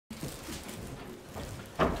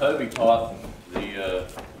Toby taught the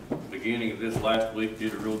beginning of this last week,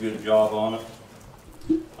 did a real good job on it.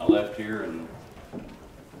 I left here and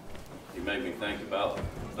he made me think about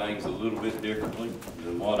things a little bit differently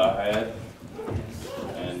than what I had.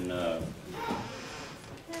 And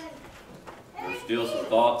there's still some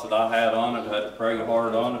thoughts that I had on it. I had to pray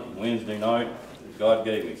hard on it. Wednesday night, God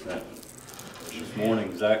gave me something. This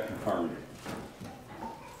morning, Zach confirmed it.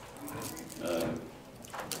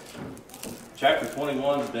 Chapter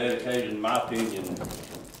 21 is dedicated, in my opinion,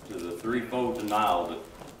 to the threefold denial that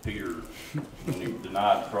Peter, when he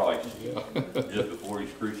denied Christ just before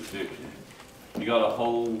his crucifixion. You got a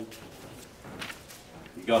whole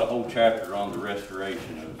chapter on the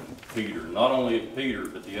restoration of Peter. Not only of Peter,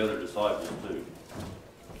 but the other disciples too.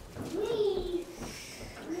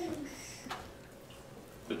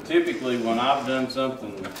 But typically, when I've done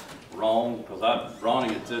something wrong, because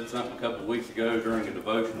Ronnie had said something a couple of weeks ago during a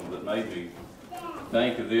devotional that made me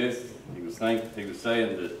think of this. He was saying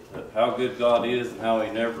that how good God is and how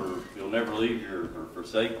He'll never leave you or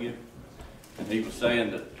forsake you. And he was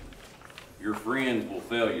saying that your friends will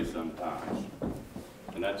fail you sometimes,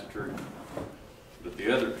 and that's the truth. But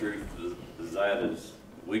the other truth is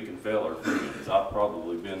we can fail our friends. I've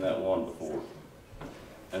probably been that one before.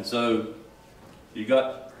 And so you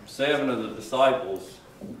got 7 of the disciples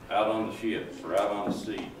out on the ship, or out on the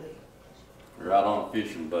sea, or out on a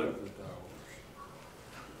fishing boat.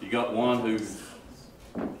 You got one who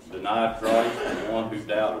denied Christ and one who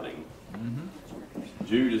doubted Him.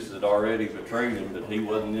 Judas had already betrayed Him, but he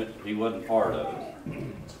wasn't part of it.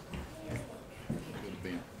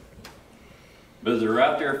 But they're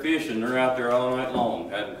out there fishing, they're out there all night long,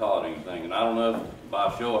 hadn't caught anything. And I don't know if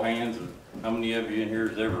by a show of hands, how many of you in here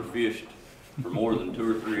has ever fished for more than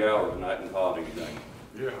 2 or 3 hours and hadn't caught anything?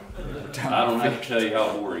 Yeah. I don't have to tell you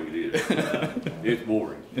how boring it is. It's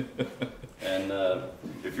boring. And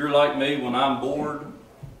if you're like me, when I'm bored,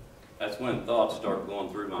 that's when thoughts start going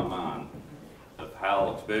through my mind of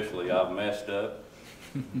how especially I've messed up,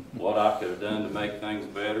 what I could have done to make things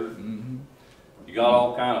better. You got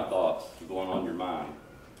all kind of thoughts going on in your mind.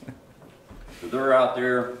 So they're out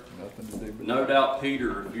there. No doubt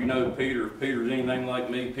Peter, if you know Peter, if Peter's anything like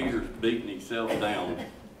me, Peter's beating himself down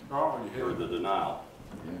for the denial.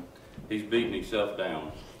 He's beating himself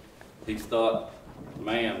down. He's thought,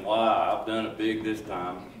 man, why? I've done it big this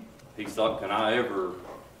time. He thought, can I ever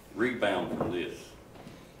rebound from this?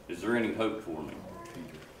 Is there any hope for me?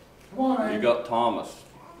 You got Thomas.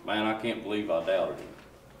 Man, I can't believe I doubted him.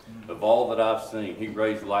 Of all that I've seen, he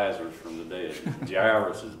raised Lazarus from the dead.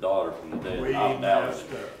 Jairus' daughter from the dead. I've doubted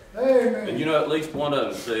him. And you know, at least one of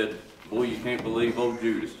them said, boy, you can't believe old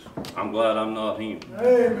Judas. I'm glad I'm not him.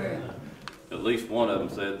 Amen. At least one of them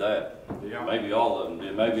said that. Yeah. Maybe all of them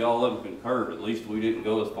did. Maybe all of them concurred. At least we didn't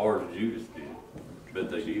go as far as Judas did.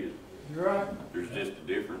 But they did. You're right. There's just a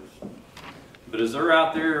difference. But as they're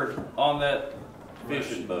out there on that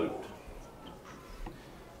fishing boat,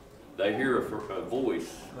 they hear a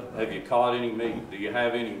voice. Have you caught any meat? Do you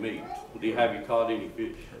have any meat? Have you caught any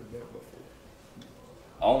fish?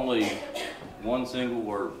 Only one single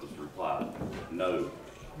word was replied. No.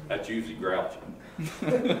 That's usually grouchy.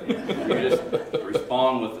 You just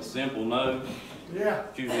respond with a simple no. Yeah.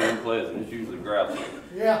 It's usually unpleasant. It's usually grouchy.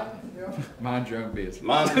 Yeah. Mind your own business.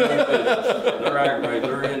 Mind your own business. They're aggravated.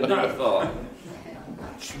 They're in deep thought.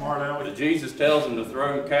 Smart aleck. But Jesus tells them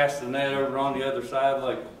to cast the net over on the other side,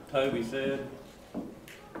 like Toby said,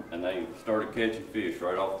 and they started catching fish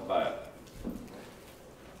right off the bat.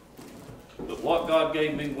 But what God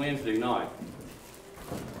gave me Wednesday night,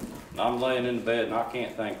 and I'm laying in the bed and I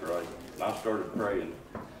can't think right, and I started praying.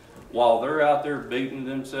 While they're out there beating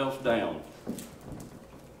themselves down,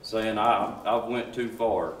 saying, I've went too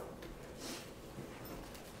far,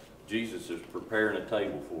 Jesus is preparing a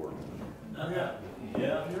table for them.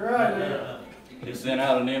 Yeah, you're right. Yeah. He sent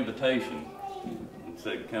out an invitation and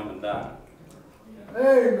said, come and dine.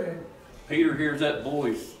 Amen. Peter hears that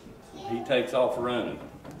voice. He takes off running.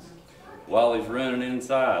 While he's running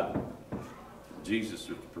inside, Jesus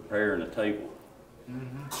is preparing a table.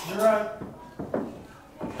 You're right.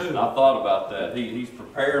 And I thought about that. He's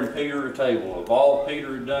preparing Peter a table. Of all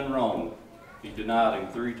Peter had done wrong, he denied him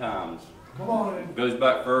 3 times. Come on. It goes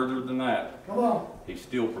back further than that. Come on. He's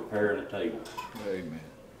still preparing a table. Amen.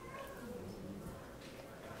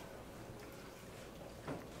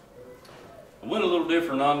 I went a little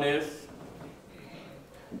different on this.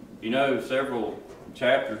 You know, several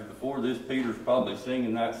chapters before this, Peter's probably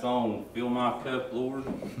singing that song, Fill My Cup, Lord,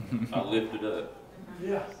 I lift it up.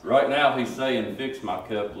 Yeah. Right now he's saying, fix my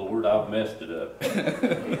cup, Lord, I've messed it up.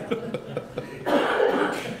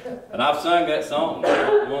 And I've sung that song,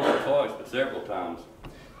 not once or twice, but several times.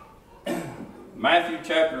 Matthew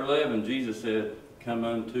chapter 11, Jesus said, "Come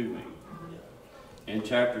unto me." In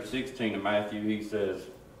chapter 16 of Matthew, he says,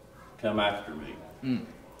 "Come after me."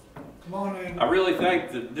 Come on in. I really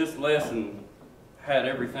think that this lesson had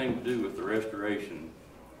everything to do with the restoration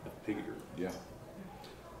of Peter. Yeah.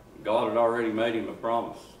 God had already made him a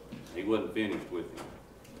promise. He wasn't finished with him.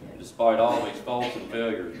 Despite all his faults and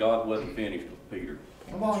failures, God wasn't finished with Peter.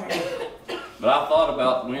 Come on in. But I thought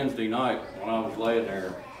about Wednesday night when I was laying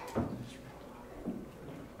there,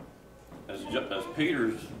 as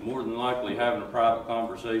Peter's more than likely having a private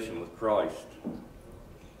conversation with Christ.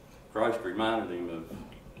 Christ reminded him of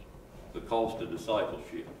the cost of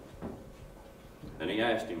discipleship. And he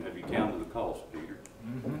asked him, "Have you counted the cost, Peter?"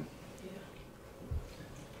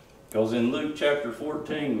 Because in Luke chapter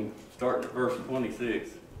 14, starting at verse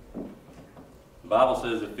 26, the Bible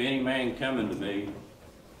says, "If any man come unto me,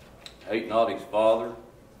 hate not his father,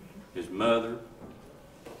 his mother,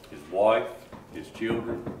 his wife, his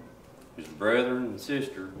children, his brethren and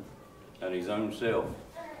sister, and his own self,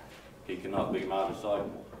 he cannot be my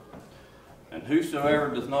disciple. And whosoever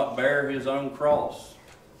does not bear his own cross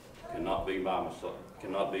cannot be my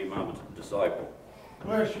disciple.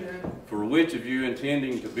 Bless you. For which of you,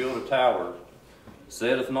 intending to build a tower,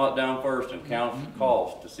 setteth not down first and counts the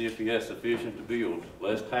cost to see if he has sufficient to build,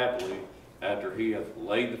 lest happily, after he hath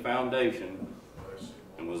laid the foundation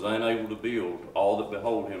and was unable to build, all that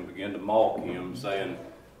behold him begin to mock him, saying,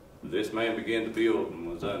 This man began to build and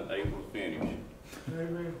was unable to finish."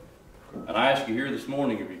 Amen. And I ask you here this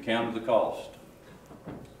morning if you counted the cost.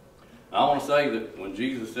 I want to say that when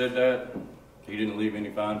Jesus said that, he didn't leave any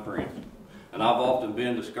fine print. And I've often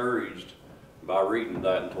been discouraged by reading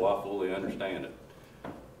that until I fully understand it.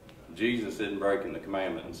 Jesus isn't breaking the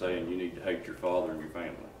commandment and saying you need to hate your father and your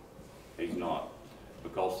family. He's not.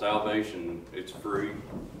 Because salvation, it's free.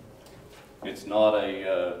 It's not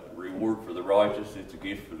a reward for the righteous. It's a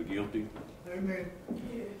gift for the guilty. Amen.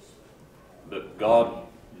 But God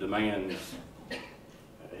demands,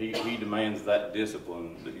 He demands that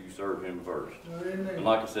discipline that you serve Him first. Amen. And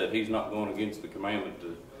like I said, He's not going against the commandment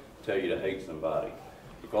to tell you to hate somebody.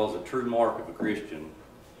 Because the true mark of a Christian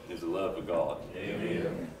is the love of God.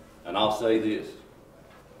 Amen. And I'll say this.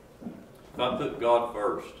 If I put God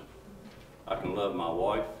first, I can love my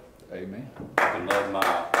wife. Amen. I can love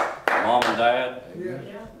my mom and dad, Yes.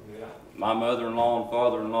 my mother-in-law and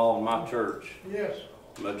father-in-law, and my church Yes.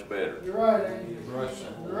 much better. You're right, Andy.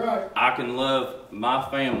 You're right. I can love my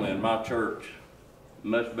family and my church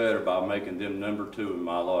much better by making them number 2 in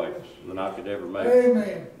my life than I could ever make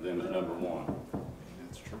Amen. them at number 1.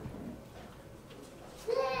 That's true.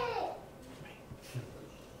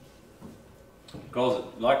 Because,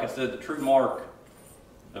 like I said, the true mark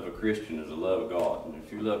of a Christian is the love of God. And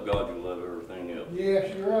if you love God, you love everything else.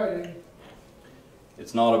 Yes, you're right, Andy.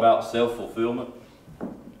 It's not about self-fulfillment,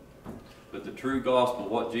 but the true gospel,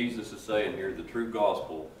 what Jesus is saying here, the true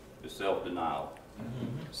gospel is self-denial.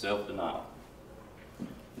 Self-denial.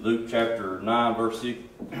 Luke chapter 9,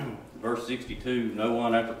 verse 62, "No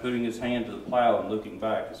one after putting his hand to the plow and looking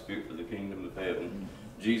back is fit for the kingdom of heaven."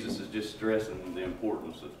 Jesus is just stressing the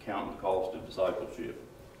importance of counting the cost of discipleship.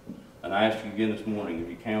 And I ask you again this morning if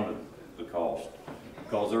you counted the cost.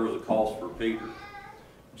 Because there was a cost for Peter.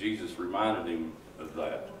 Jesus reminded him of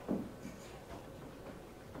that.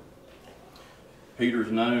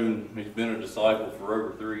 Peter's known, he's been a disciple for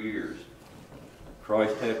over 3 years.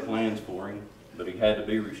 Christ had plans for him, but he had to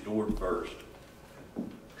be restored first.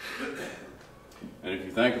 And if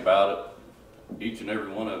you think about it, each and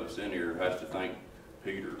every one of us in here has to thank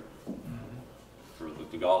Peter for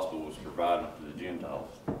the gospel was provided to the Gentiles.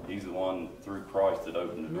 He's the one through Christ that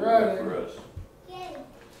opened the door Right. for us.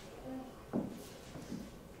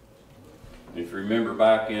 If you remember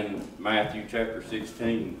back in Matthew chapter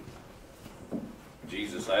 16,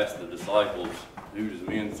 Jesus asked the disciples, "Who does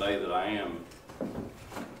men say that I am?"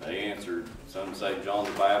 They answered, some say John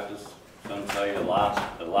the Baptist, some say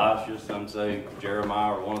Elisha, some say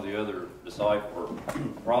Jeremiah or one of the other disciples or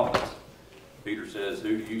prophets. Peter says,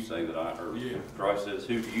 "Who do you say that I am?" Or Christ says,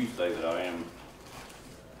 "Who do you say that I am?"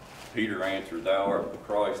 Peter answered, "Thou art the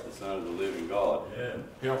Christ, the Son of the living God." Yeah.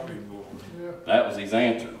 Help me, Lord. Yeah. That was his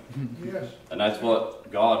answer. Yes. And that's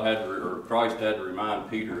what God had to, or Christ had to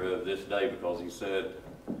remind Peter of this day, because he said,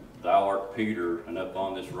 "Thou art Peter, and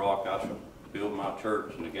upon this rock I shall build my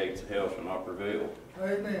church, and the gates of hell shall not prevail."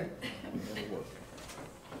 Amen. That'll work.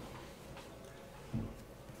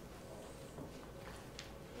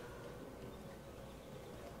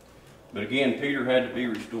 But again, Peter had to be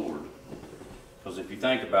restored. Because if you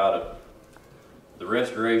think about it, the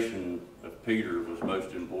restoration of Peter was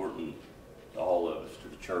most important to all of us, to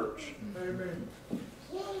the church. Amen.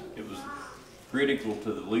 It was critical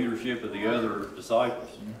to the leadership of the other disciples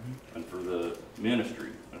and for the ministry,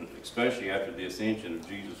 and especially after the ascension of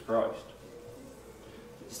Jesus Christ.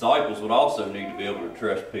 The disciples would also need to be able to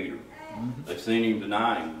trust Peter. They've seen him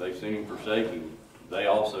deny him. They've seen him forsake him. They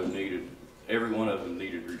also needed, every one of them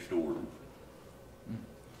needed restored.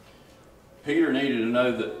 Peter needed to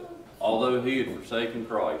know that although he had forsaken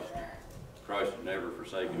Christ, Christ had never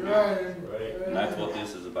forsaken him. Right. And that's what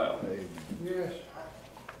this is about. Amen. Yes.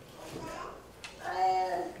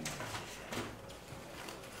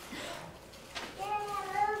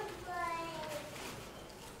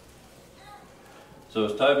 So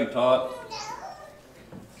as Toby taught,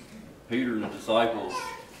 Peter and the disciples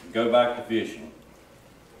go back to fishing.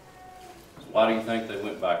 So why do you think they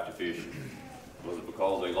went back to fishing? Was it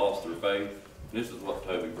because they lost their faith? This is what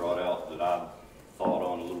Toby brought out that I thought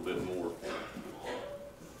on a little bit more.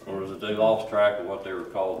 Or was it they lost track of what they were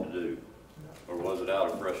called to do? Or was it out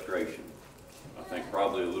of frustration? I think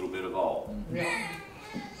probably a little bit of all. Yeah.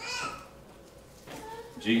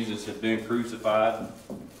 Jesus had been crucified.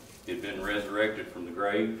 He had been resurrected from the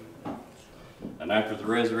grave. And after the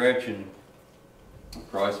resurrection,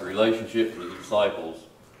 Christ's relationship with the disciples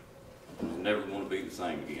was never going to be the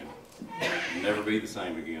same again. Never be the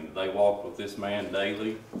same again. They walked with this man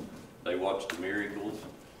daily. They watched the miracles.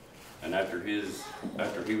 And after he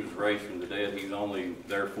was raised from the dead, he was only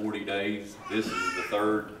there 40 days. This is the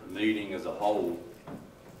third meeting as a whole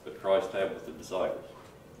that Christ had with the disciples.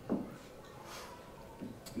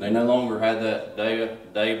 They no longer had that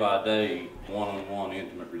day by day, one-on-one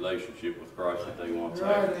intimate relationship with Christ that they once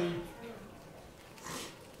had.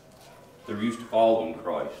 They're used to following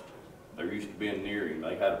Christ. They're used to being near him.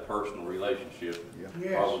 They had a personal relationship,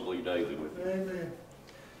 Yes. probably daily with him. Amen.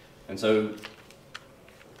 And so,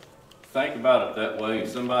 think about it that way.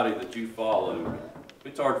 Somebody that you follow,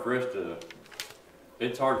 it's hard for us to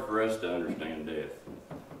understand death.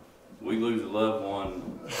 We lose a loved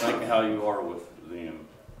one. Think of how you are with them,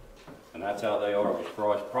 and that's how they are with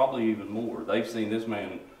Christ. Probably even more. They've seen this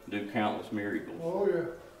man do countless miracles, Oh yeah.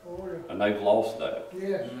 Oh yeah. and they've lost that.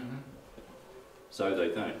 Yes. So they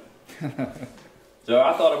think. So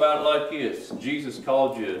I thought about it like this. Jesus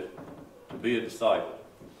called you to be a disciple.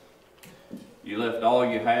 You left all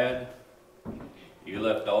you had. You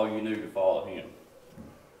left all you knew to follow him.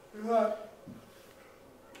 Right.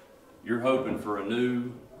 You're hoping for a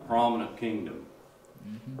new, prominent kingdom.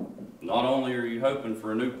 Not only are you hoping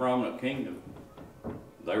for a new, prominent kingdom,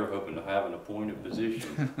 they were hoping to have an appointed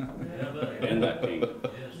position in that kingdom.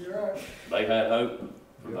 You're right. They had hope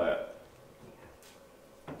for that.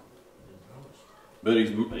 But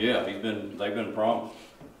they've been promised.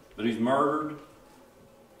 But he's murdered,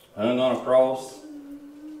 hung on a cross.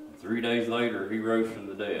 3 days later, he rose from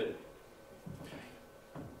the dead.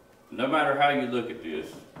 No matter how you look at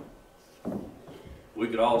this, we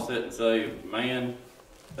could all sit and say, man,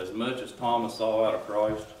 as much as Thomas saw out of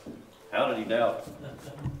Christ, how did he doubt him?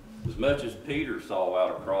 As much as Peter saw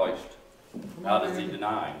out of Christ, how does he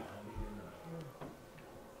deny him?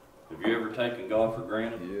 Have you ever taken God for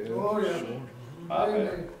granted? Yeah. Oh yeah. I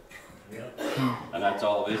have. Amen. And that's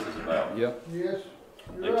all this is about. Yep. Yes.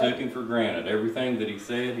 They You're took right. him for granted. Everything that he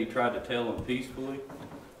said, he tried to tell them peacefully.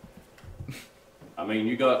 I mean,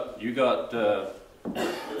 you got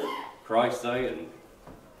Christ saying,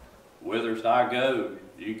 "Whitherst I go,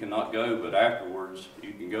 you cannot go, but afterwards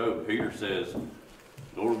you can go." Peter says,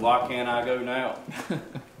 "Lord, why can't I go now?"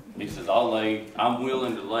 He says, "I'm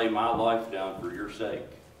willing to lay my life down for your sake."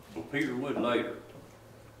 Well, Peter would later,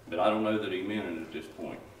 but I don't know that he meant it at this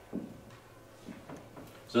point.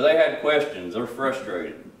 So they had questions. They're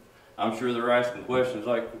frustrated. I'm sure they're asking questions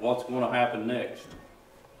like, what's going to happen next?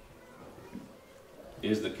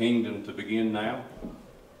 Is the kingdom to begin now?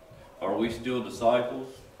 Are we still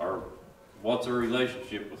disciples? Or what's our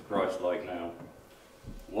relationship with Christ like now?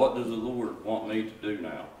 What does the Lord want me to do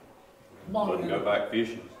now? But go back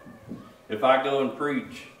fishing. If I go and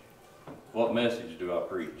preach, what message do I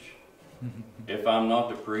preach? If I'm not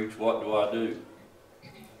to preach, what do I do?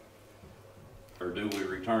 Or do we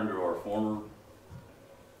return to our former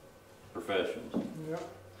professions? Yep.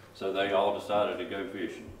 So they all decided to go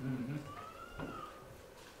fishing.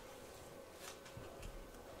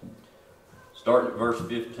 Starting at verse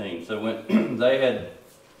 15. So when they had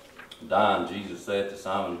dined, Jesus said to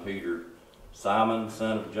Simon Peter, "Simon,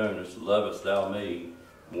 son of Jonas, lovest thou me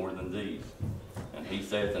more than these?" And he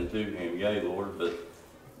saith unto him, "Yea, Lord, but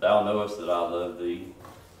thou knowest that I love thee."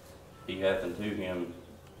 He saith unto him,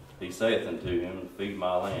 "Feed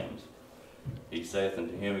my lambs." He saith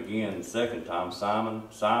unto him again the second time, "Simon,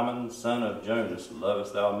 Simon, son of Jonas,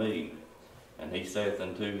 lovest thou me?" And he saith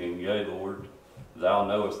unto him, "Yea, Lord, Thou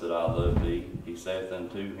knowest that I love thee. He saith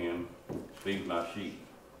unto him, Feed my sheep.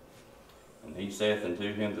 And he saith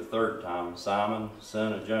unto him the third time, Simon,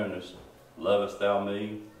 son of Jonas, lovest thou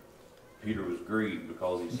me? Peter was grieved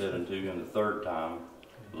because he said unto him the third time,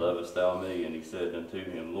 Lovest thou me? And he said unto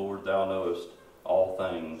him, Lord, thou knowest all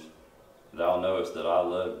things. Thou knowest that I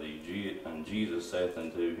love thee. And Jesus saith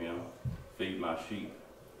unto him, Feed my sheep.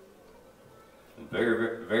 And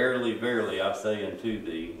verily, verily, I say unto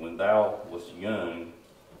thee, when thou wast young,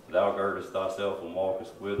 thou girdest thyself and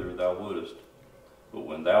walkest whither thou wouldest. But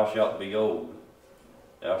when thou shalt be old,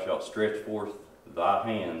 thou shalt stretch forth thy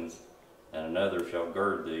hands, and another shall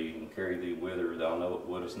gird thee and carry thee whither thou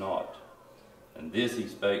wouldest not. And this he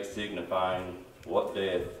spake, signifying what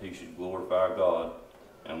death he should glorify God.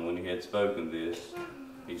 And when he had spoken this,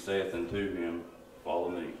 he saith unto him, Follow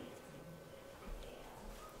me.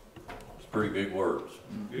 It's pretty big words.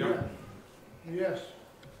 Yeah. Yes.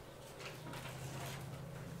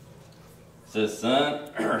 It says,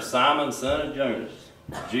 Simon, son of Jonas.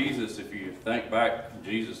 Jesus, if you think back,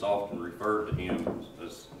 Jesus often referred to him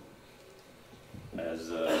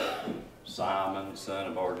as Simon, son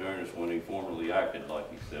of Bar-Jonas, when he formerly acted like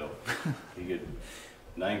himself. He had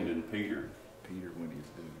named him Peter. Peter when he's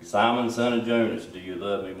doing good. Simon, son of Jonas, do you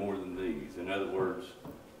love me more than these? In other words,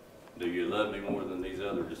 do you love me more than these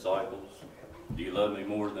other disciples? Do you love me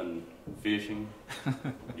more than fishing?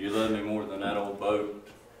 Do you love me more than that old boat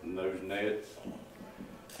and those nets?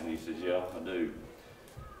 And he says, yeah, I do.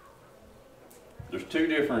 There's two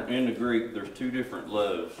different, in the Greek, there's two different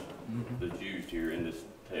loves that's used here in this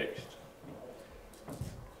text.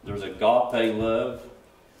 There's agape love.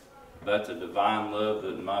 That's a divine love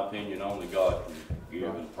that, in my opinion, only God can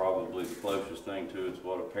give, and probably the closest thing to it is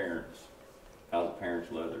how the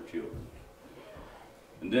parents love their children.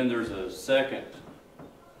 And then there's a second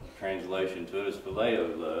translation to it, is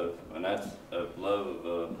phileo love, and that's a love of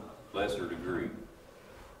a lesser degree.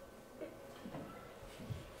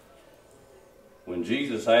 When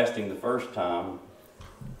Jesus asked him the first time,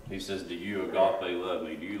 he says, do you agape love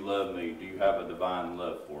me? Do you love me? Do you have a divine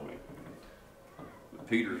love for me? But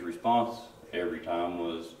Peter's response every time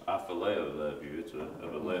was, I phileo love you. It's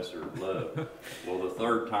of a lesser love. Well, the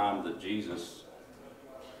third time that Jesus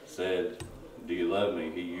said, do you love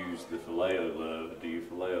me? He used the phileo love. Do you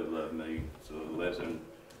phileo love me? So the lesson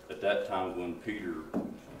at that time when Peter,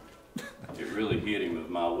 it really hit him of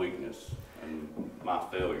my weakness and my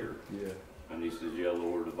failure. Yeah. And he says, yeah,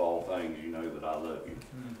 Lord, of all things, you know that I love you.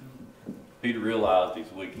 Peter realized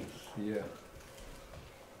his weakness. Yeah.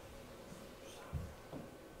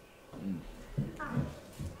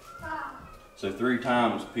 So 3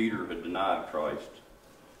 times Peter had denied Christ.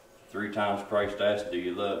 3 times Christ asked, do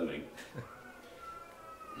you love me?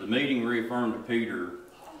 The meeting reaffirmed to Peter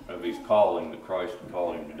of his calling that Christ had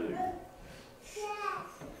called him to do.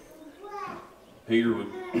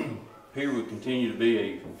 Peter would continue to be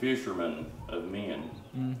a fisherman of men.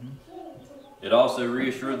 It also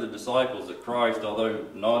reassured the disciples that Christ, although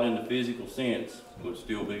not in the physical sense, would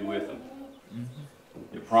still be with them.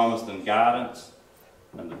 It promised them guidance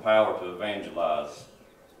and the power to evangelize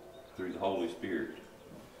through the Holy Spirit.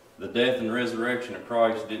 The death and resurrection of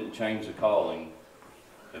Christ didn't change the calling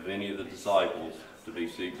of any of the disciples to be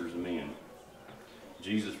seekers of men.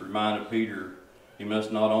 Jesus reminded Peter he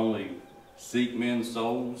must not only seek men's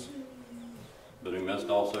souls, but he must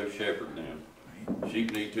also shepherd them.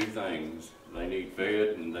 Sheep need 2 things. They need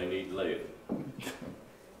fed and they need led.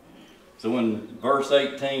 So in verse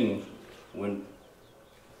 18, when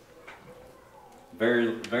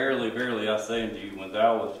verily, verily, I say unto you, when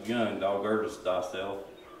thou wast young, thou girdest thyself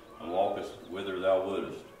and walkest whither thou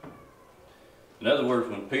wouldest. In other words,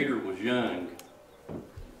 when Peter was young,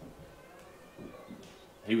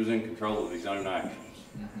 he was in control of his own actions.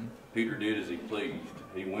 Peter did as he pleased.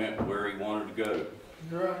 He went where he wanted to go.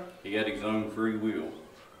 Right. He had his own free will.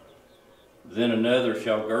 Then another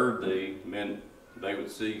shall gird thee, meant they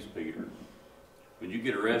would seize Peter. When you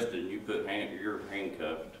get arrested and you you're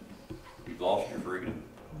handcuffed, you've lost your freedom.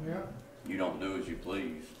 Yeah. You don't do as you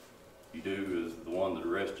please. You do as the one that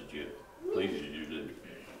arrested you pleases you to do.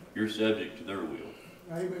 You're subject to their will.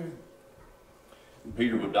 Amen. And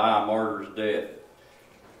Peter would die a martyr's death.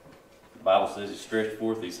 The Bible says he stretched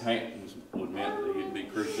forth his hands would meant that he'd be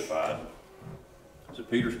crucified. So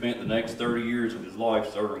Peter spent the next 30 years of his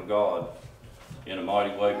life serving God in a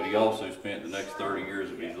mighty way, but he also spent the next 30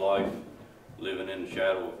 years of his life living in the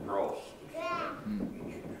shadow of the cross.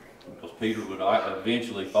 Because Peter would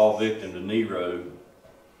eventually fall victim to Nero,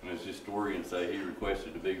 and as historians say, he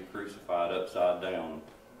requested to be crucified upside down.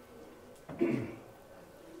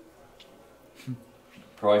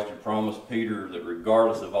 Christ had promised Peter that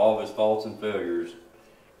regardless of all of his faults and failures,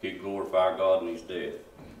 he'd glorify God in his death.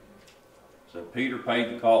 So Peter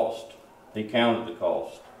paid the cost. He counted the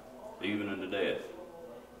cost, even unto death.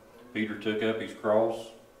 Peter took up his cross.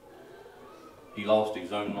 He lost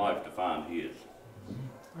his own life to find his.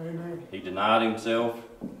 Amen. He denied himself.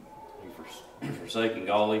 He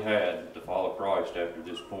forsaking all he had to follow Christ after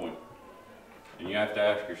this point. And you have to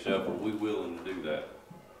ask yourself, are we willing to do that?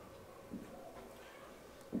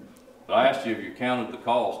 But I asked you if you counted the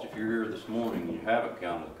cost. If you're here this morning and you haven't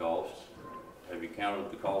counted the cost, have you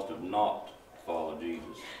counted the cost of not to follow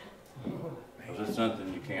Jesus? Because it's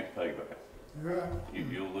something you can't pay back. You're right.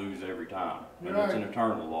 You'll lose every time. And You're it's right. an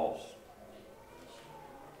eternal loss.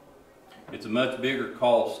 It's a much bigger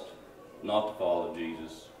cost not to follow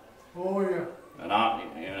Jesus. Oh, yeah.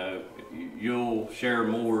 And you'll share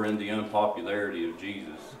more in the unpopularity of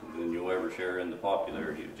Jesus than you'll ever share in the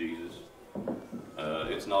popularity of Jesus.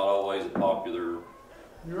 It's not always a popular.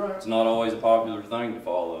 You're right. It's not always a popular thing to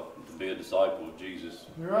follow, to be a disciple of Jesus.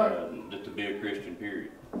 You're right. To be a Christian,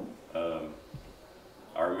 period.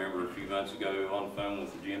 I remember a few months ago on the phone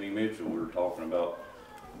with Jimmy Mitchell, we were talking about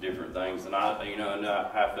different things, and half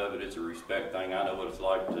of it, it's a respect thing. I know what it's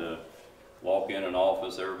like to walk in an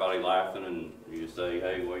office, everybody laughing, and you say,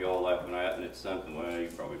 hey, what y'all laughing at? And it's something, well, you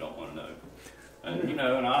probably don't want to know. And,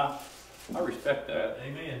 and I respect that.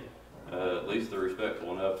 Amen. At least they're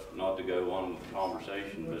respectful enough not to go on with the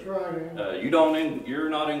conversation. That's But right, you're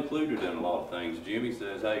not included in a lot of things. Jimmy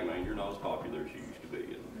says, hey, man, you're not as popular as you used to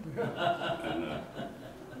be. And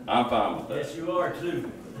I'm fine with that. Yes, you are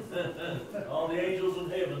too. All the angels in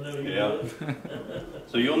heaven know you. Yeah.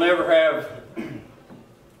 So you'll never have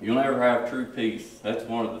true peace. That's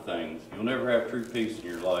one of the things. You'll never have true peace in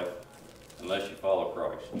your life unless you follow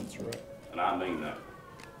Christ. That's right. And I mean that.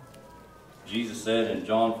 Jesus said in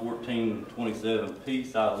John 14:27,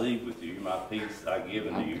 peace I leave with you, my peace I give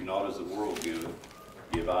unto you, not as the world giveth,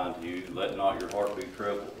 give I unto you. Let not your heart be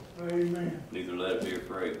troubled, Amen. neither let it be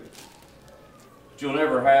afraid. But you'll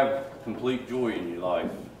never have complete joy in your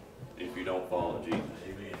life if you don't follow Jesus.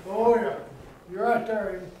 Amen. Oh, yeah. You're right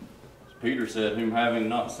there, Amen. Peter said, whom having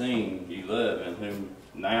not seen ye love, and whom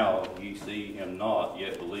now ye see him not,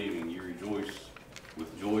 yet believing, ye rejoice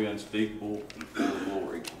with joy unspeakable and full of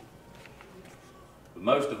glory. But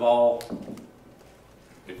most of all,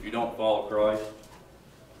 if you don't follow Christ,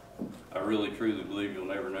 I really truly believe you'll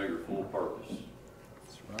never know your full purpose.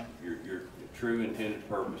 That's right. Your true intended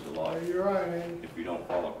purpose of life You're right, Amen. if you don't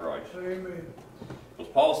follow Christ. Amen.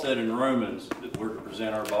 Because Paul said in Romans that we're to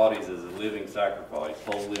present our bodies as a living sacrifice,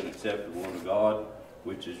 holy and acceptable unto God,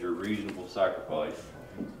 which is your reasonable sacrifice.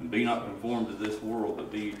 And be not conformed to this world,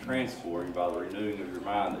 but be ye transformed by the renewing of your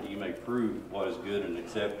mind, that ye may prove what is good and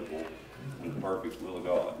acceptable and the perfect will of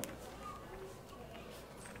God.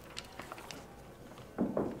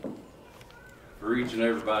 For each and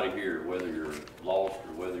everybody here, whether you're lost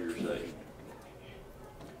or whether you're saved,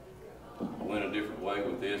 I went a different way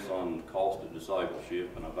with this on the cost of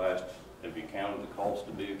discipleship, and I've asked, have you counted the cost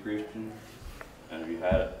to be a Christian? And have you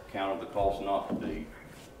counted the cost not to be?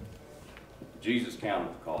 Jesus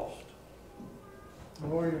counted the cost.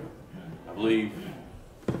 Oh, yeah.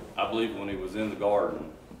 I believe when he was in the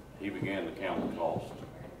garden, he began to count the cost.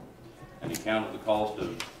 And he counted the cost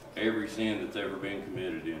of every sin that's ever been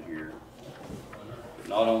committed in here. But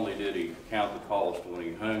not only did he count the cost, when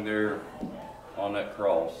he hung there on that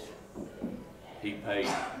cross, he paid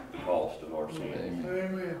the cost of our sin.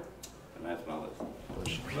 Amen. And that's my lesson.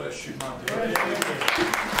 Bless you, my Bless you.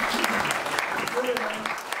 Good,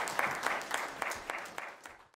 man.